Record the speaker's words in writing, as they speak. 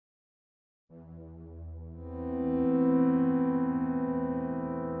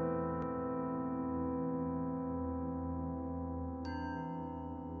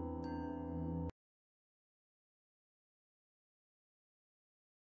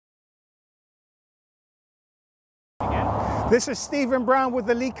This is Stephen Brown with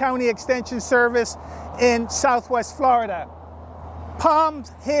the Lee County Extension Service in Southwest Florida.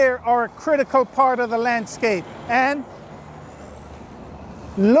 Palms here are a critical part of the landscape, and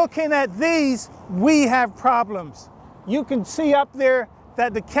looking at these, we have problems. You can see up there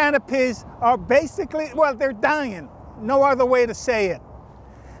that the canopies are basically, well, they're dying. No other way to say it.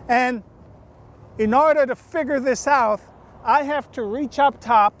 And in order to figure this out, I have to reach up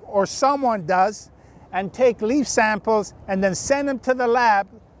top, or someone does, and take leaf samples and then send them to the lab,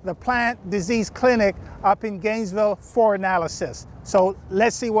 the Plant Disease Clinic up in Gainesville, for analysis. So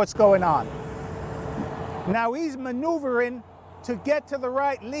let's see what's going on. Now he's maneuvering to get to the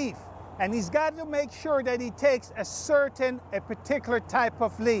right leaf, and he's got to make sure that he takes a particular type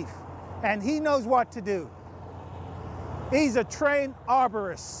of leaf, and he knows what to do. He's a trained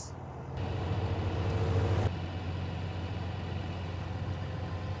arborist.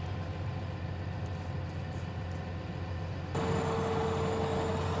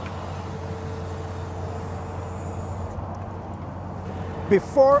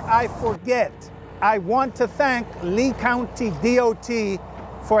 Before I forget, I want to thank Lee County DOT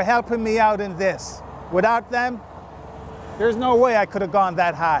for helping me out in this. Without them, there's no way I could have gone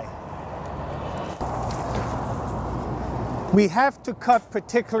that high. We have to cut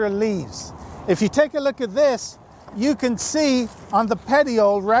particular leaves. If you take a look at this, you can see on the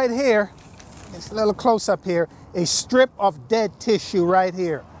petiole right here, it's a little close up here, a strip of dead tissue right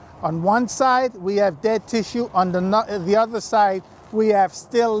here. On one side, we have dead tissue. On the other side, we have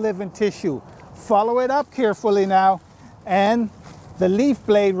still living tissue. Follow it up carefully now, and the leaf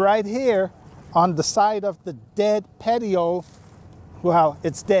blade right here on the side of the dead petiole, well,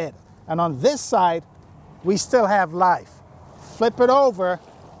 it's dead. And on this side, we still have life. Flip it over.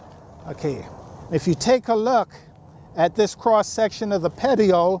 Okay, if you take a look at this cross section of the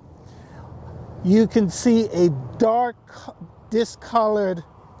petiole, you can see a dark discolored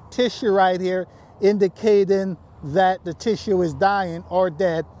tissue right here, indicating that the tissue is dying or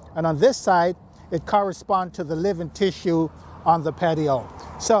dead. And on this side, it corresponds to the living tissue on the petiole.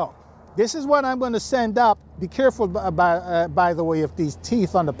 So this is what I'm going to send up. Be careful, by the way, of these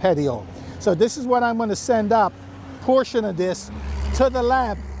teeth on the petiole. So this is what I'm going to send up, portion of this, to the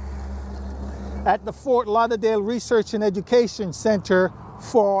lab at the Fort Lauderdale Research and Education Center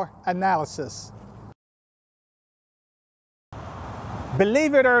for analysis.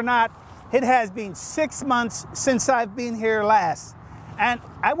 Believe it or not, it has been 6 months since I've been here last, and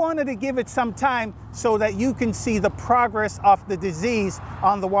I wanted to give it some time so that you can see the progress of the disease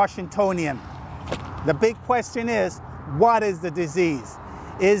on the Washingtonian. The big question is, what is the disease?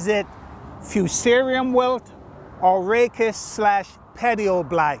 Is it Fusarium wilt or rachis/petiole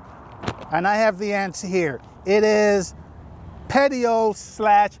blight? And I have the answer here. It is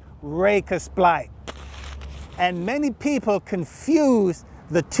petiole/rachis blight. And many people confuse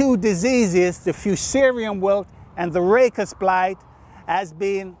the two diseases, the Fusarium wilt and the rachis blight, as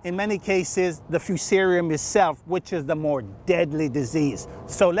being, in many cases, the Fusarium itself, which is the more deadly disease.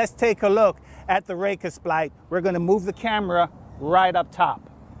 So let's take a look at the rachis blight. We're going to move the camera right up top.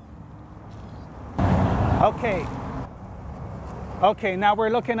 Okay, now we're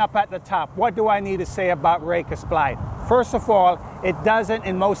looking up at the top. What do I need to say about rachis blight? First of all, it doesn't,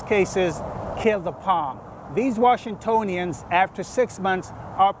 in most cases, kill the palm. These Washingtonians, after 6 months,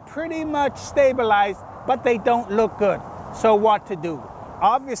 are pretty much stabilized, but they don't look good. So what to do?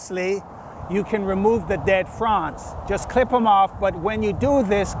 Obviously, you can remove the dead fronds. Just clip them off, but when you do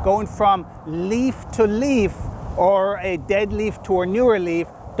this, going from leaf to leaf, or a dead leaf to a newer leaf,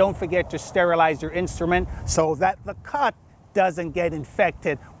 don't forget to sterilize your instrument so that the cut doesn't get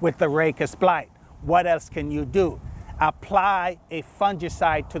infected with the rachis blight. What else can you do? Apply a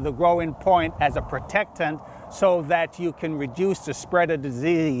fungicide to the growing point as a protectant so that you can reduce the spread of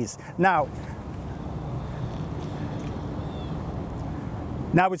disease. Now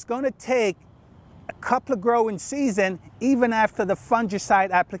it's going to take a couple of growing seasons, even after the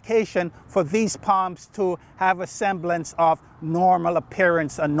fungicide application, for these palms to have a semblance of normal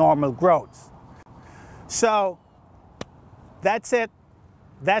appearance and normal growth. So that's it.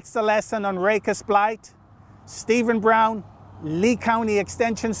 That's the lesson on rachis blight. Stephen Brown, Lee County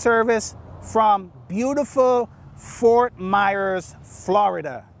Extension Service, from beautiful Fort Myers,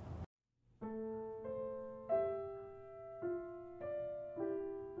 Florida.